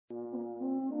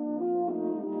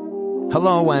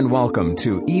Hello and welcome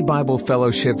to E-Bible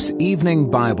Fellowship's Evening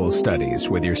Bible Studies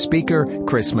with your speaker,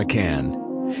 Chris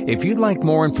McCann. If you'd like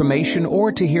more information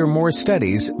or to hear more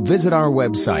studies, visit our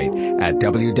website at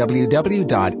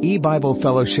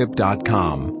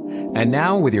www.ebiblefellowship.com. And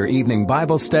now with your evening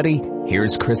Bible study,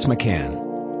 here's Chris McCann.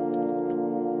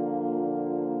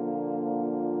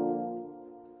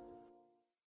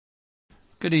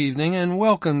 Good evening and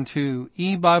welcome to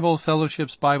E-Bible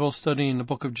Fellowship's Bible study in the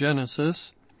book of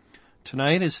Genesis.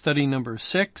 Tonight is study number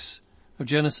 6 of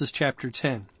Genesis chapter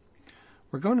 10.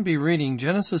 We're going to be reading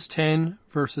Genesis 10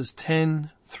 verses 10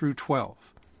 through 12.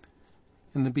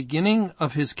 In the beginning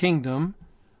of his kingdom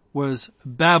was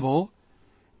Babel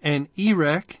and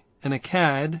Erech and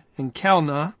Akkad and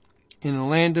Calneh in the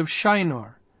land of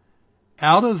Shinar.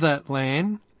 Out of that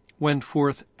land went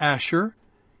forth Asher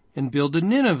and builded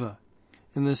Nineveh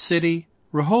in the city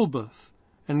Rehoboth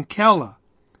and Calah,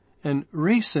 and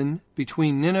Resen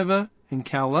between Nineveh and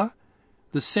Calah,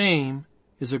 the same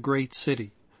is a great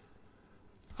city.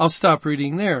 I'll stop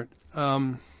reading there.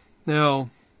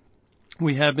 Now,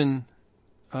 we have been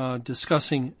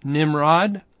discussing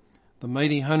Nimrod, the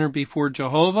mighty hunter before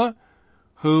Jehovah,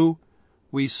 who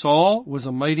we saw was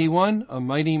a mighty one, a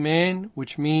mighty man,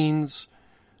 which means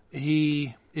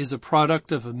he is a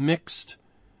product of a mixed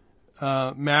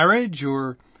marriage,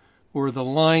 or the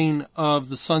line of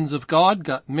the sons of God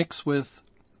got mixed with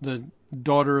the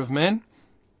daughter of men.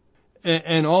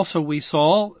 And also we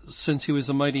saw, since he was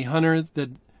a mighty hunter, that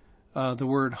the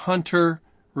word hunter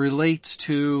relates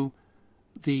to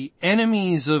the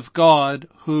enemies of God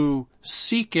who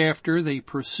seek after, they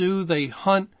pursue, they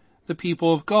hunt the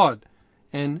people of God.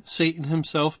 And Satan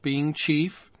himself being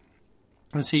chief,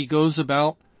 as he goes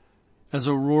about as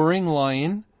a roaring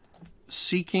lion,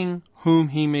 seeking whom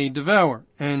he may devour.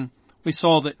 And we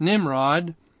saw that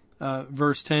Nimrod,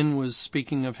 verse 10 was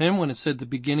speaking of him when it said the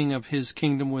beginning of his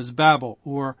kingdom was Babel,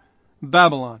 or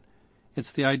Babylon.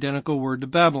 It's the identical word to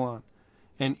Babylon.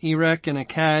 And Erech and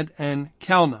Akkad and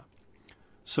Calneh.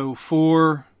 So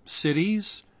 4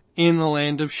 cities in the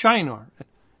land of Shinar.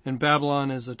 And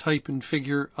Babylon is a type and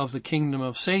figure of the kingdom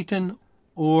of Satan,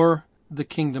 or the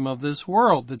kingdom of this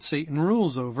world that Satan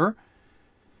rules over.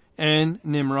 And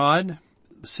Nimrod,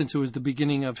 since it was the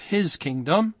beginning of his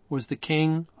kingdom, was the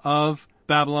king of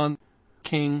Babylon,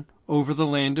 king over the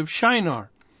land of Shinar.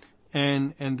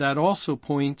 And that also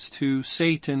points to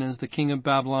Satan as the king of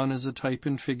Babylon as a type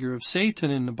and figure of Satan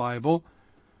in the Bible.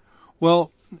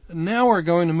 Well, now we're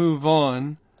going to move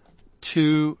on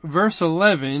to verse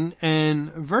 11,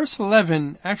 and verse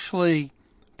 11 actually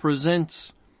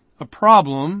presents a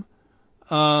problem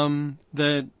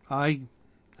that I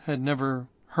had never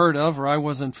heard of, or I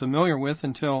wasn't familiar with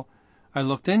until I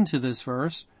looked into this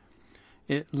verse.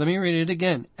 Let me read it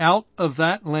again. Out of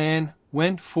that land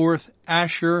went forth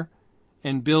Asher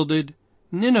and builded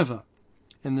Nineveh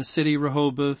in the city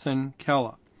Rehoboth and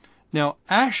Calah. Now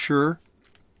Asher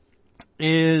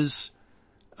is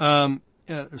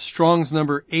Strong's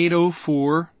number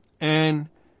 804, and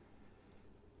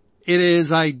it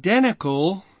is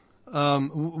identical,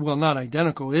 well, not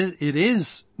identical, it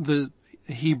is the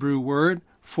Hebrew word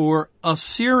for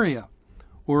Assyria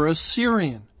or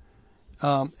Assyrian.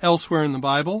 Elsewhere in the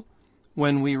Bible,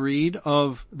 when we read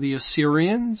of the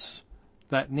Assyrians,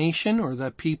 that nation or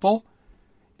that people,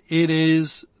 it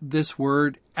is this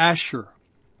word Asher.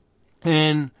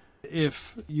 And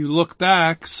if you look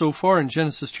back so far in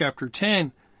Genesis chapter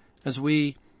 10, as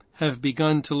we have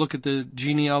begun to look at the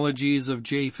genealogies of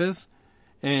Japheth,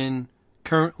 and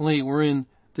currently we're in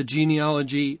the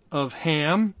genealogy of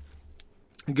Ham,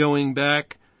 going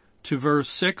back to verse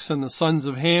 6, and the sons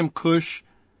of Ham, Cush,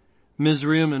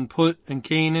 Mizraim, and Put, and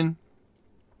Canaan.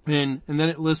 And then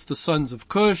it lists the sons of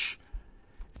Cush.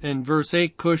 And verse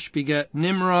 8, Cush begat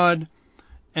Nimrod.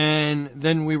 And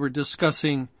then we were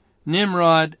discussing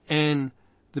Nimrod and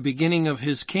the beginning of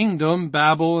his kingdom,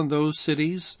 Babel and those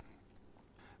cities.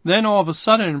 Then all of a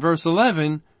sudden in verse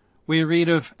 11, we read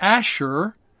of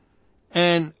Asher.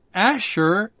 And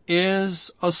Asher is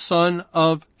a son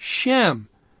of Shem.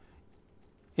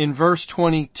 In verse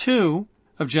 22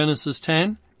 of Genesis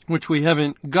 10, which we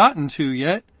haven't gotten to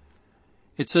yet,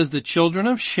 it says the children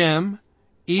of Shem,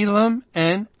 Elam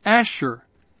and Asher,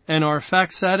 and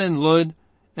Arphaxad and Lud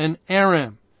and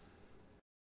Aram.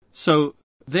 So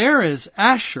there is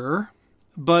Asher,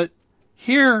 but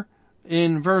here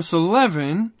in verse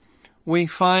 11, we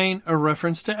find a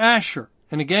reference to Asher.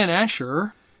 And again,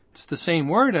 Asher, it's the same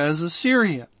word as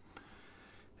Assyria.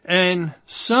 And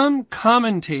some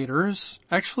commentators,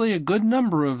 actually a good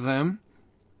number of them,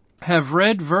 have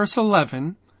read verse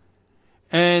 11,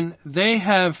 and they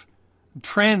have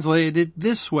translated it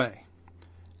this way.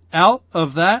 out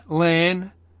of that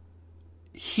land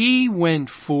he went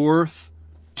forth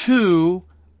to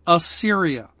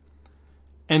Assyria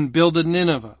and builded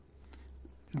Nineveh.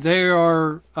 They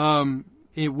are,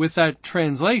 with that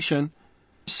translation,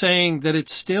 saying that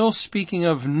it's still speaking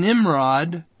of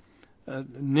Nimrod.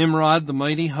 Nimrod, the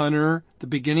mighty hunter, the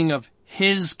beginning of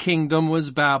his kingdom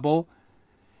was Babel.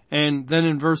 And then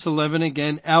in verse 11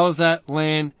 again, out of that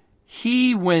land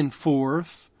he went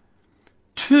forth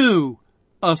to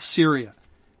Assyria.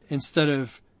 Instead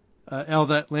of out of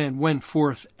that land went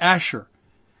forth Asher.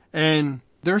 And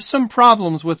there's some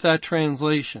problems with that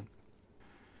translation.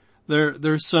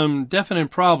 There's some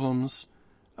definite problems.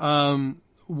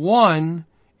 One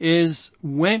is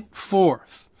went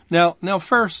forth. Now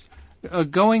first,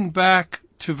 going back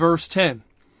to verse 10,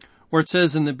 where it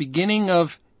says in the beginning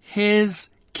of his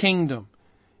kingdom.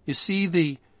 You see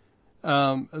the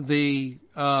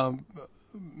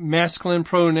masculine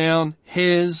pronoun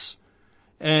his,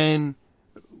 and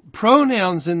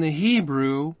pronouns in the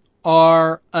Hebrew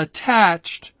are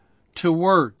attached to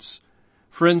words.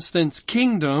 For instance,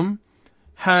 kingdom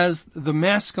has the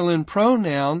masculine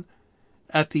pronoun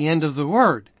at the end of the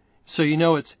word. So you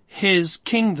know it's his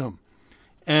kingdom.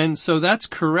 And so that's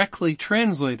correctly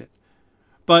translated.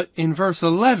 But in verse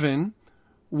 11,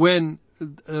 when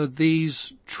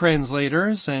these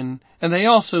translators, and they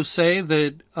also say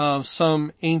that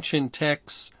some ancient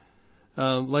texts,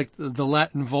 like the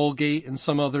Latin Vulgate and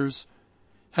some others,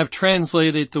 have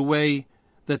translated the way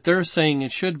that they're saying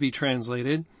it should be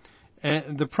translated.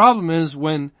 And the problem is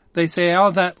when they say out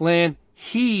of that land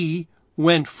he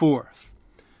went forth.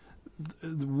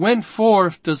 Went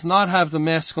forth does not have the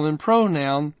masculine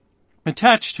pronoun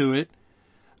attached to it.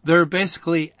 They're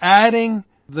basically adding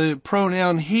the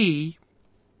pronoun he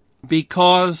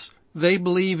because they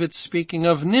believe it's speaking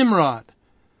of Nimrod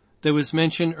that was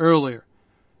mentioned earlier,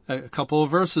 a couple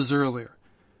of verses earlier.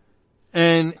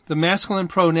 And the masculine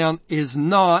pronoun is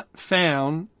not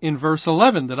found in verse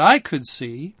 11 that I could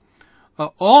see.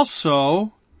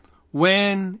 Also,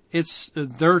 when it's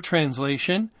their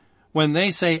translation, when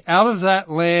they say out of that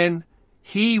land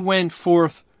he went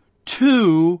forth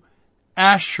to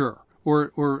Asher,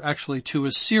 or actually to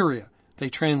Assyria. They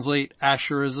translate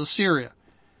Asher as Assyria.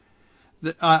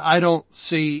 I don't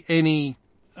see any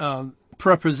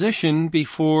preposition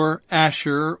before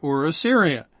Asher or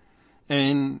Assyria.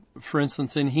 And for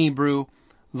instance, in Hebrew,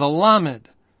 the lamed,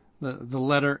 the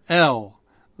letter L,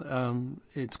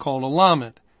 it's called a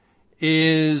lamed,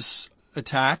 is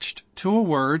attached to a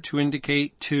word to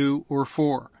indicate to or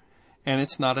for, and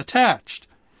it's not attached.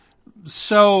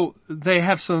 So they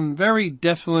have some very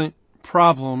definite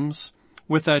problems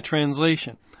with that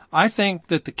translation. I think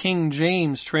that the King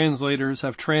James translators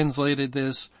have translated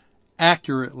this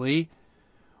accurately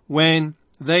when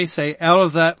they say out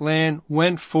of that land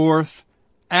went forth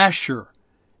Asher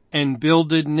and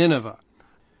builded Nineveh.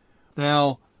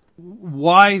 Now,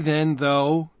 why then,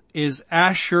 though, is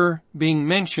Asher being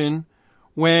mentioned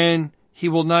when he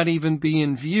will not even be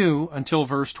in view until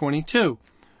verse 22?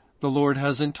 The Lord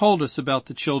hasn't told us about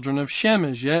the children of Shem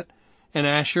as yet, and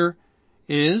Asher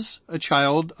is a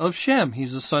child of Shem.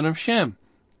 He's a son of Shem.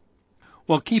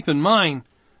 Well, keep in mind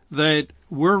that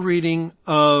we're reading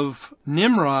of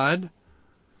Nimrod,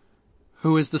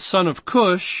 who is the son of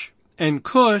Cush, and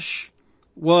Cush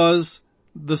was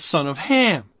the son of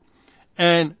Ham.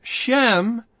 And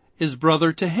Shem is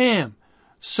brother to Ham.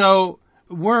 So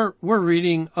we're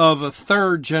reading of a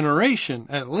third generation,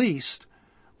 at least,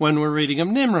 when we're reading of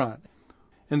Nimrod.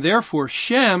 And therefore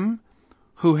Shem,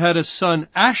 who had a son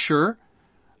Asher,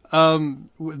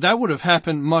 that would have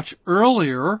happened much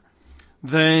earlier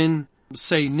than,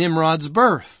 say, Nimrod's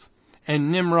birth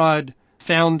and Nimrod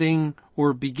founding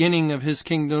or beginning of his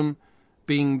kingdom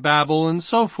being Babel and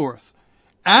so forth.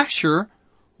 Asher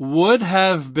would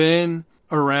have been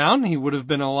around. He would have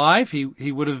been alive.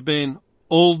 He would have been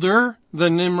older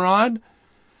than Nimrod.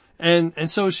 And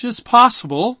so it's just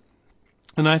possible,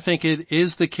 and I think it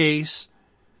is the case,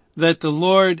 that the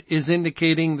Lord is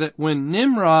indicating that when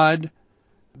Nimrod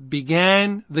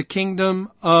began the kingdom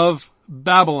of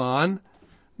Babylon,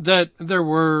 that there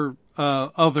were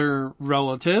other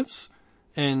relatives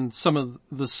and some of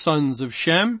the sons of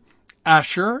Shem,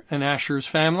 Asher and Asher's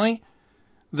family,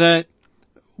 that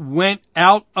went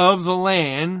out of the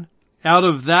land, out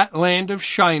of that land of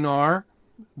Shinar,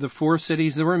 the 4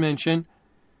 cities that were mentioned.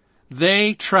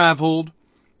 They traveled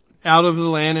out of the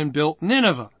land and built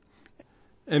Nineveh.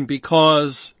 And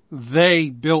because they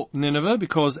built Nineveh,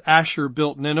 because Asher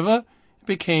built Nineveh, it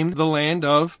became the land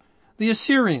of the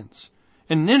Assyrians.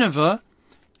 And Nineveh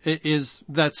is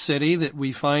that city that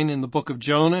we find in the book of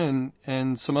Jonah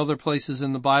and some other places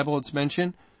in the Bible it's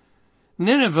mentioned,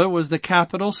 Nineveh was the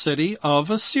capital city of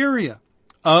Assyria,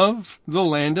 of the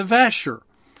land of Ashur.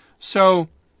 So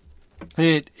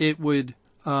it would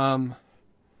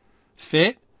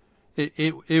fit.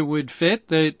 It would fit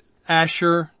that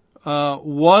Ashur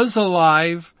was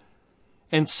alive,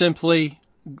 and simply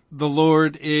the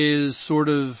Lord is sort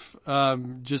of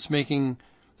just making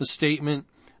the statement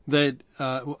that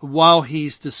while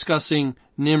he's discussing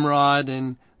Nimrod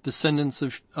and descendants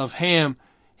of Ham,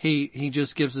 he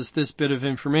just gives us this bit of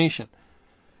information.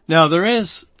 Now, there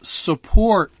is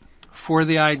support for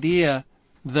the idea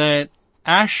that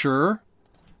Ashur,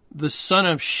 the son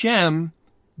of Shem,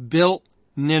 built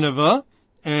Nineveh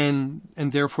and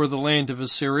therefore the land of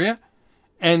Assyria,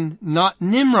 and not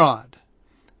Nimrod.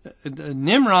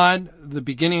 Nimrod, the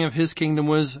beginning of his kingdom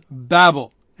was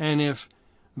Babel. And if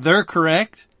they're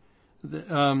correct,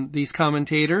 these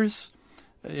commentators,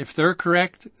 if they're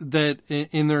correct that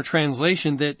in their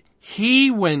translation that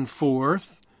he went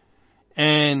forth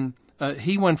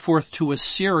to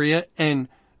Assyria and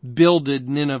builded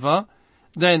Nineveh,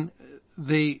 then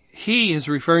he is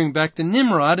referring back to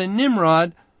Nimrod, and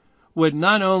Nimrod would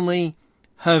not only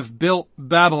have built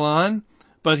Babylon,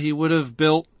 but he would have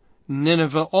built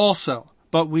Nineveh also.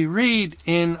 But we read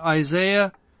in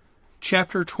Isaiah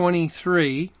chapter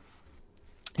 23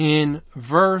 in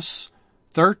verse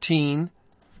 13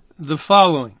 the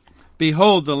following: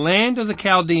 Behold, the land of the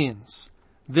Chaldeans,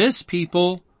 this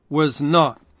people was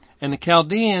not. And the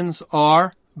Chaldeans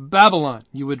are Babylon.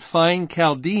 You would find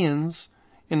Chaldeans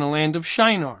in the land of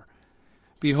Shinar.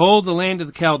 Behold, the land of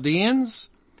the Chaldeans,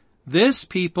 this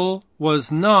people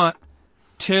was not,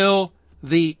 till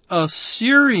the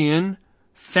Assyrian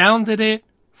founded it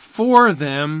for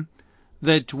them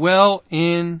that dwell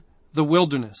in the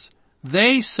wilderness.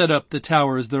 They set up the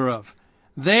towers thereof.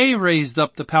 They raised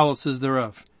up the palaces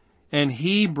thereof. And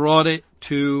he brought it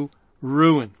to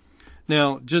ruin.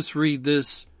 Now, just read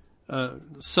this,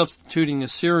 substituting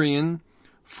Assyrian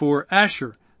for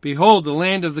Ashur. Behold, the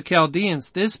land of the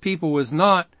Chaldeans, this people was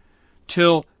not,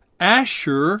 till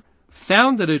Ashur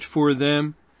founded it for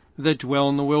them that dwell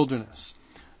in the wilderness.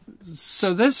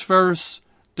 So this verse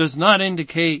does not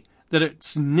indicate that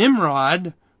it's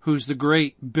Nimrod who's the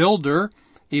great builder,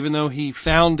 even though he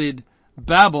founded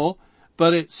Babel,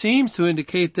 but it seems to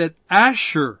indicate that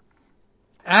Ashur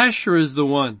is the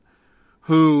one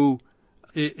who,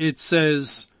 it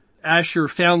says, Ashur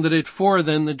founded it for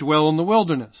them that dwell in the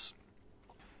wilderness.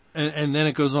 And then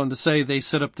it goes on to say they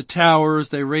set up the towers,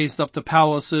 they raised up the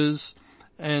palaces,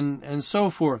 and so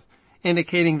forth,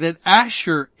 indicating that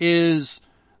Ashur is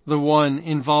the one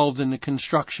involved in the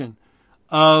construction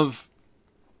of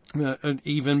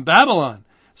even Babylon.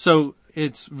 So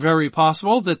it's very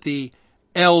possible that the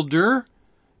elder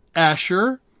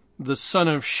Ashur, the son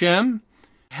of Shem,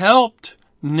 helped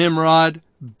Nimrod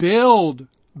build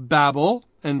Babel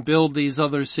and build these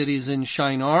other cities in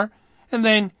Shinar, and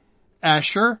then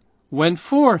Ashur went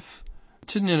forth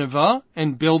to Nineveh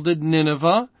and builded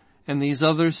Nineveh and these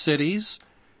other cities,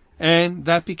 and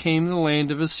that became the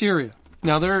land of Assyria.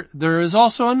 Now there is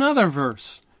also another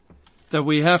verse that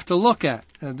we have to look at.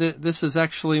 This is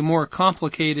actually more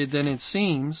complicated than it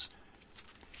seems.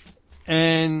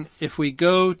 And if we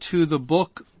go to the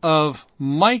book of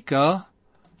Micah,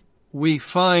 we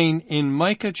find in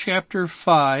Micah chapter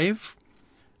 5,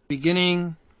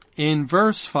 beginning in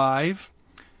verse 5,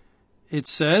 it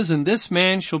says, And this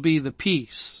man shall be the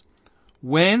peace,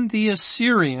 when the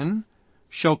Assyrian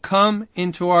shall come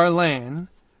into our land,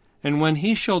 and when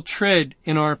he shall tread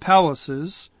in our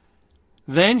palaces,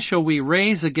 then shall we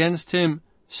raise against him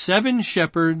 7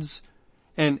 shepherds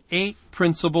and 8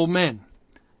 principal men,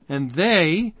 and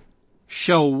they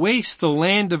shall waste the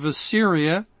land of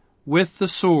Assyria with the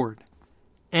sword,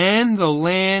 and the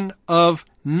land of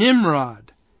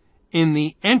Nimrod in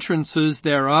the entrances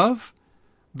thereof.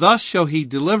 Thus shall he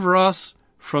deliver us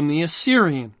from the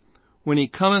Assyrian, when he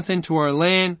cometh into our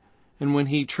land, and when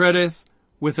he treadeth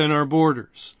within our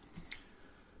borders.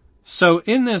 So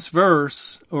in this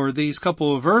verse, or these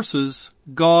couple of verses,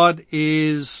 God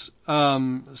is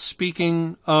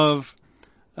speaking of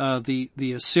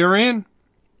the Assyrian,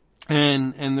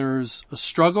 and there's a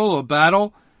struggle, a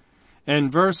battle,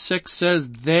 and verse 6 says,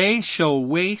 They shall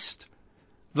waste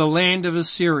the land of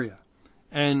Assyria.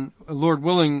 And Lord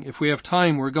willing, if we have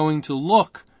time, we're going to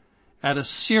look at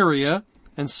Assyria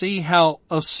and see how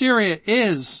Assyria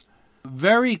is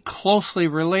very closely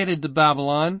related to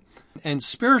Babylon and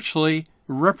spiritually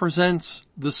represents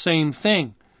the same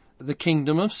thing. The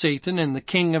kingdom of Satan, and the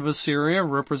king of Assyria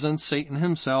represents Satan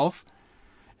himself.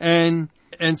 And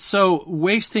so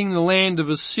wasting the land of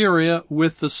Assyria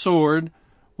with the sword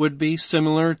would be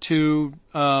similar to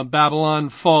Babylon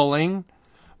falling.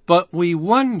 But we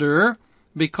wonder,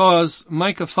 because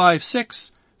Micah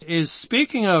 5:6 is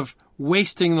speaking of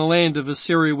wasting the land of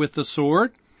Assyria with the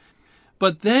sword,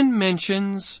 but then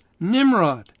mentions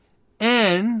Nimrod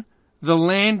and the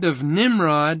land of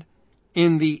Nimrod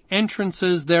in the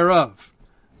entrances thereof.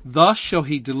 Thus shall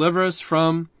he deliver us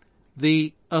from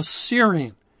the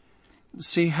Assyrian.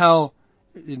 See how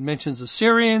it mentions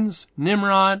Assyrians,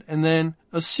 Nimrod, and then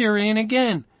Assyrian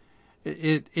again.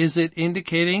 Is it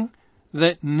indicating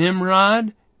that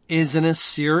Nimrod is an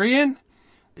Assyrian?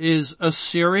 Is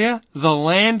Assyria the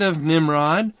land of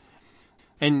Nimrod?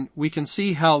 And we can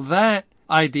see how that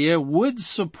idea would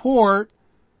support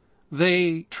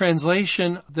the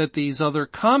translation that these other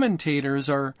commentators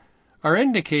are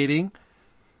indicating,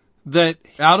 that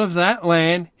out of that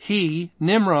land he,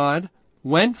 Nimrod,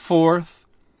 went forth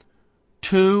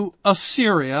to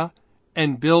Assyria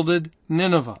and builded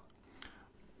Nineveh.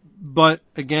 But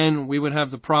again, we would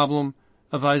have the problem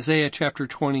of Isaiah chapter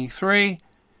 23,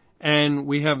 and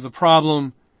we have the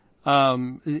problem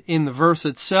in the verse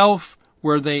itself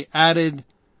where they added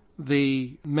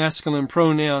the masculine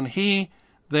pronoun he.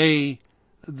 They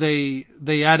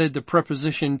added the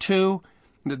preposition to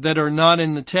that are not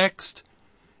in the text.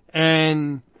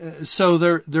 And so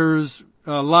there's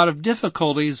a lot of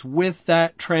difficulties with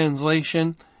that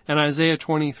translation in Isaiah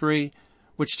 23,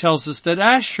 which tells us that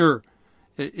Asher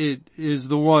it is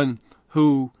the one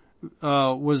who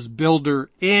was builder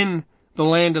in the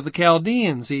land of the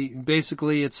Chaldeans.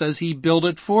 It says he built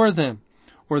it for them,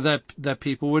 or that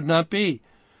people would not be.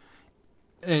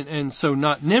 And so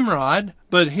not Nimrod,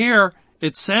 but here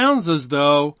it sounds as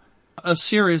though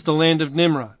Assyria is the land of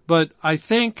Nimrod. But I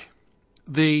think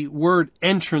the word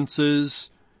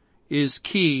entrances is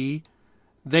key.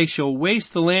 They shall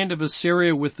waste the land of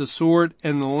Assyria with the sword,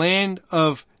 and the land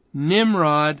of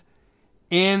Nimrod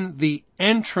in the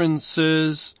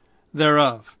entrances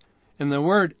thereof. And the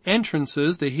word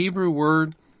entrances, the Hebrew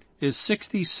word, is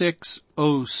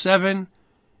 6607,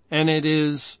 and it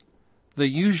is the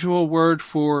usual word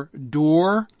for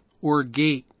door or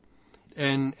gate.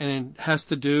 And it has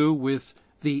to do with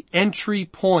the entry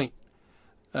point.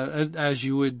 As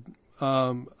you would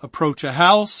approach a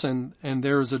house and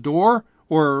there's a door,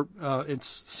 or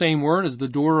it's the same word as the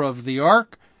door of the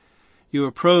ark. You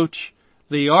approach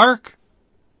the ark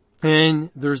and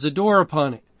there's a door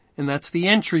upon it, and that's the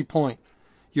entry point.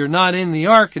 You're not in the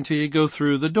ark until you go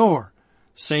through the door.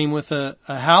 Same with a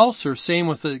house, or same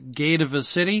with the gate of a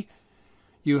city.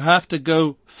 You have to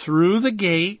go through the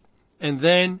gate, and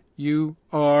then you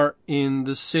are in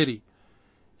the city.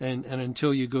 And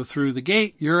until you go through the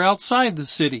gate, you're outside the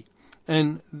city.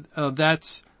 And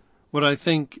that's what I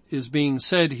think is being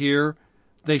said here.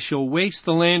 They shall waste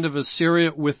the land of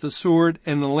Assyria with the sword,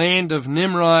 and the land of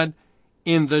Nimrod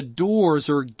in the doors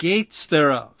or gates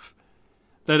thereof.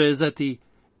 That is, at the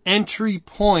entry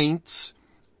points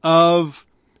of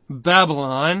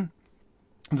Babylon.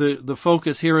 The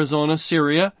focus here is on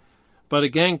Assyria, but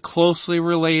again, closely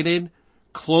related,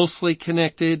 closely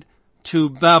connected to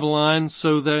Babylon,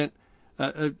 so that,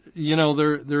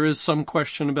 there is some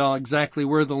question about exactly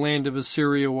where the land of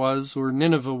Assyria was, or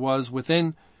Nineveh was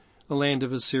within the land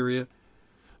of Assyria.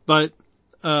 But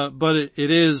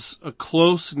it is a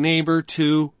close neighbor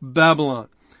to Babylon.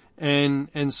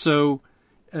 And so,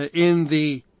 in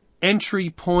the entry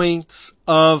points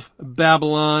of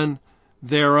Babylon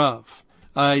thereof,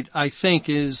 I think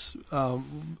is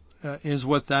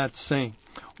what that's saying.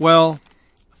 Well,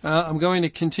 I'm going to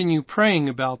continue praying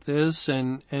about this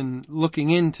and looking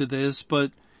into this,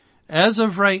 but as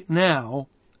of right now,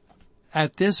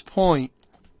 at this point,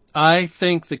 I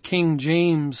think the King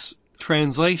James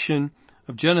translation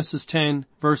of Genesis 10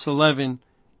 verse 11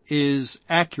 is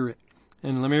accurate.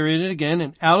 And let me read it again.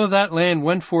 And out of that land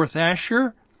went forth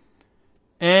Asher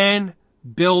and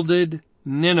builded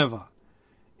Nineveh,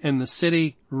 and the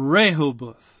city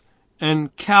Rehoboth,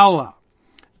 and Calah,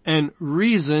 and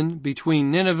Rezin between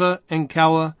Nineveh and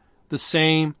Calah, the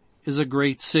same is a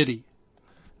great city.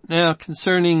 Now,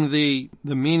 concerning the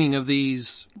meaning of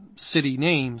these city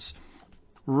names,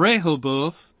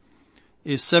 Rehoboth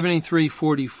is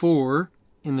 7344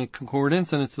 in the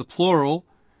concordance, and it's the plural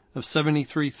of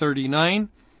 7339,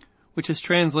 which is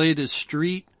translated as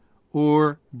street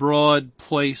or broad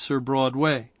place or broad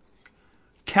way.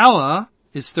 Calah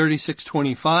is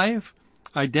 3625,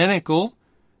 identical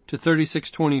to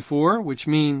 3624, which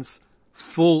means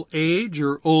full age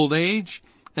or old age,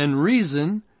 and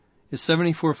Rezin is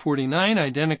 7449,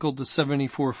 identical to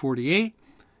 7448,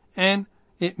 and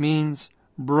it means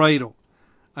bridal.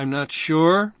 I'm not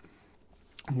sure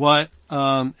what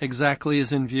exactly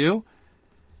is in view.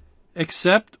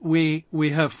 Except we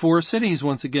have 4 cities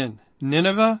once again: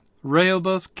 Nineveh,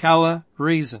 Rehoboth, Calah,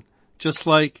 Rezin. Just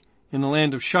like in the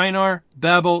land of Shinar,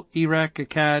 Babel, Erech,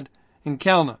 Akkad, and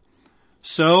Calneh.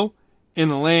 So, in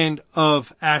the land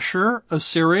of Ashur,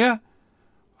 Assyria,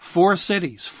 4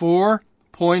 cities, 4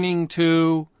 pointing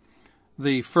to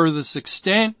the furthest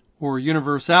extent or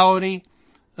universality,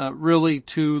 really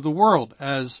to the world,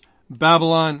 as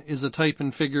Babylon is a type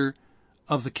and figure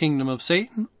of the kingdom of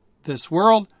Satan, this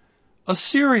world.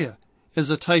 Assyria is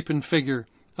a type and figure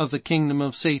of the kingdom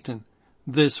of Satan,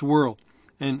 this world.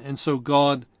 And so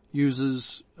God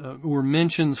uses or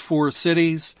mentions 4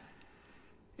 cities.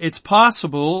 It's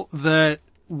possible that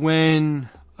when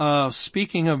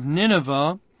speaking of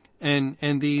Nineveh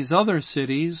and these other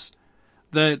cities,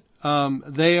 that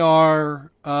they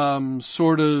are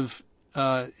sort of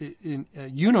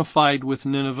unified with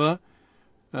Nineveh,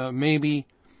 maybe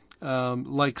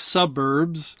like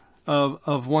suburbs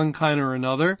of one kind or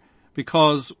another,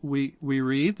 because we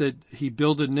read that he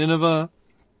builded Nineveh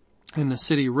and the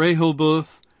city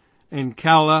Rehoboth and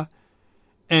Calah,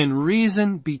 and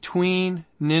Rezin between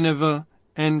Nineveh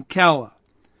and Calah.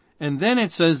 And then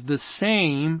it says the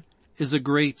same is a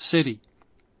great city.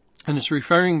 And it's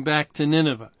referring back to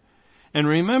Nineveh. And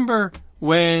remember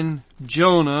when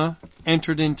Jonah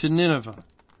entered into Nineveh.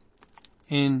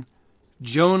 In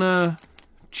Jonah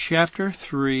chapter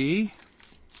 3,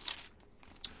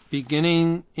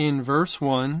 beginning in verse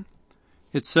 1,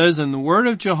 it says, "And the word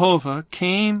of Jehovah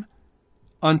came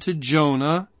unto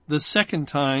Jonah the second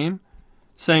time,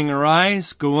 saying,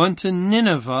 Arise, go unto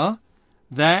Nineveh,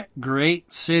 that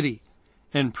great city,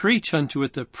 and preach unto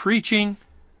it the preaching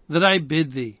that I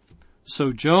bid thee.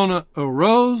 So Jonah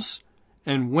arose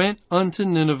and went unto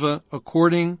Nineveh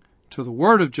according to the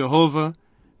word of Jehovah.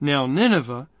 Now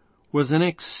Nineveh was an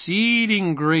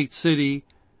exceeding great city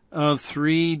of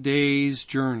 3 days'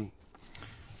 journey."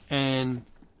 And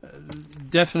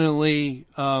definitely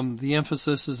the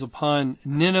emphasis is upon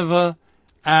Nineveh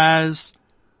as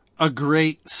a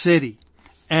great city.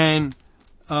 And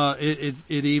it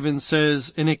even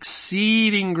says an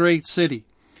exceeding great city.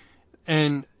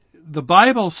 And the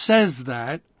Bible says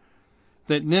that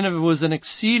Nineveh was an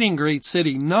exceeding great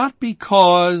city, not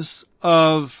because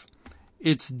of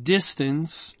its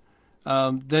distance,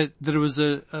 that it was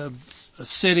a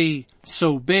city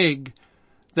so big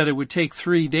that it would take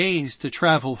 3 days to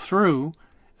travel through,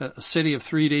 a city of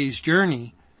 3 days'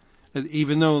 journey,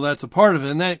 even though that's a part of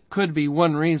it. And that could be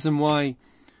one reason why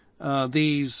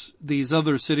these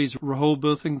other cities,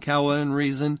 Rehoboth and Calah and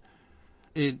Rezin,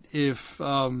 if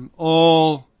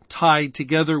all tied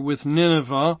together with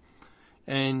Nineveh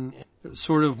and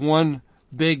sort of one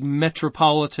big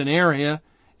metropolitan area,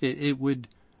 it would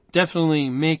definitely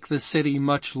make the city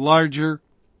much larger.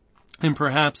 And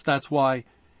perhaps that's why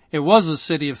it was a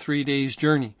city of 3 days'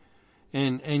 journey,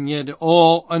 and yet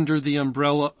all under the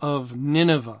umbrella of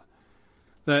Nineveh.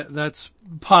 That's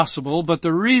possible, but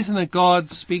the reason that God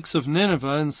speaks of Nineveh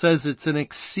and says it's an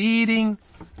exceeding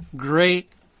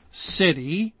great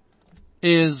city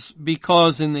is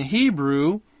because in the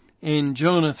Hebrew, in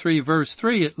Jonah 3 verse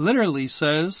 3, it literally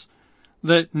says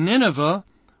that Nineveh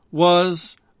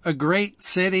was a great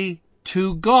city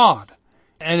to God.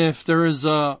 And if there is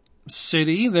a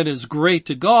city that is great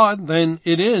to God, then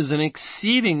it is an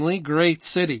exceedingly great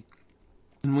city.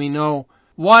 And we know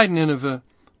why Nineveh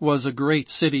was a great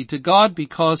city to God,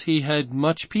 because he had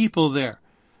much people there.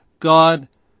 God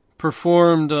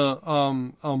performed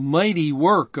a mighty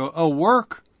work, a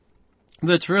work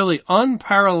that's really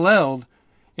unparalleled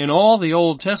in all the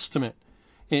Old Testament.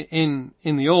 In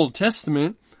the Old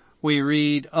Testament, we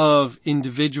read of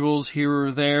individuals here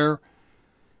or there,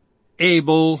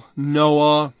 Abel,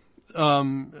 Noah,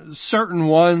 certain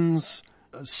ones,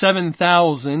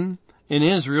 7,000 in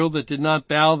Israel that did not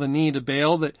bow the knee to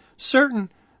Baal, that certain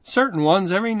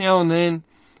ones, every now and then,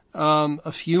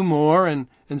 a few more, and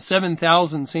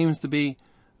 7,000 seems to be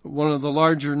one of the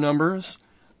larger numbers.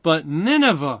 But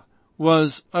Nineveh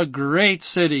was a great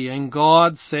city, and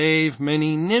God saved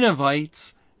many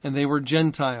Ninevites, and they were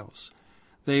Gentiles.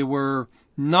 They were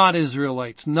not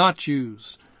Israelites, not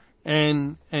Jews,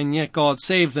 and yet God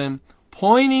saved them,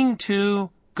 pointing to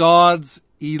God's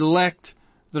elect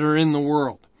that are in the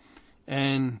world.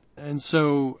 And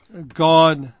so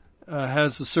God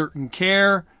has a certain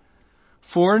care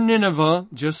for Nineveh,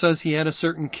 just as he had a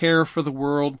certain care for the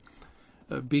world,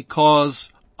 because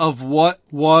of what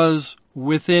was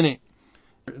within it.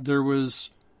 There was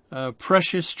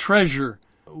precious treasure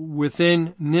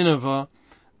within Nineveh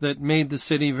that made the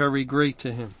city very great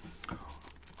to him.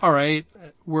 All right,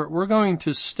 we're going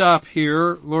to stop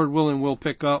here. Lord willing, we'll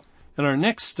pick up in our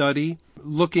next study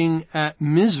looking at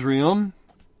Mizraim,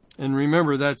 and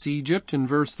remember that's Egypt in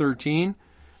verse 13,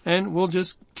 and we'll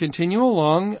just continue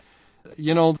along.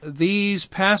 You know, these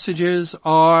passages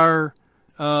are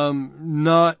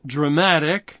not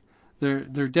dramatic.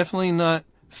 They're definitely not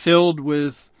filled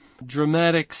with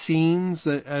dramatic scenes,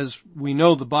 as we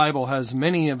know the Bible has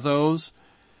many of those.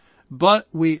 But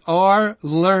we are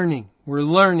learning. We're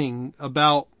learning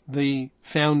about the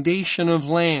foundation of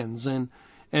lands and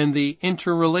the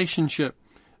interrelationship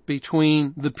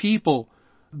between the people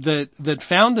that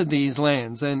founded these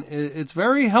lands. And it's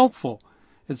very helpful.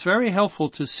 It's very helpful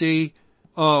to see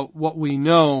what we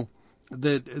know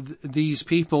that these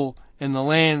people and the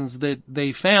lands that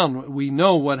they found. We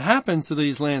know what happens to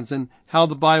these lands and how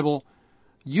the Bible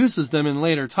uses them in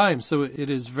later times. So it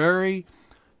is very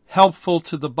helpful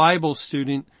to the Bible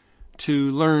student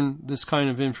to learn this kind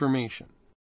of information.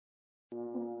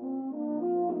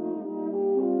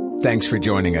 Thanks for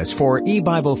joining us for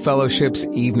E-Bible Fellowship's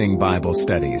Evening Bible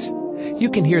Studies. You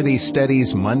can hear these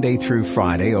studies Monday through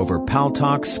Friday over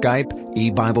Paltalk, Skype,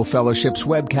 E-Bible Fellowship's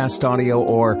webcast audio,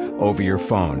 or over your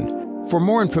phone. For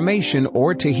more information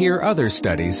or to hear other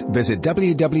studies, visit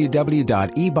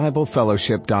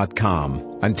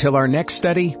www.ebiblefellowship.com. Until our next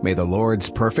study, may the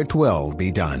Lord's perfect will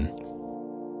be done.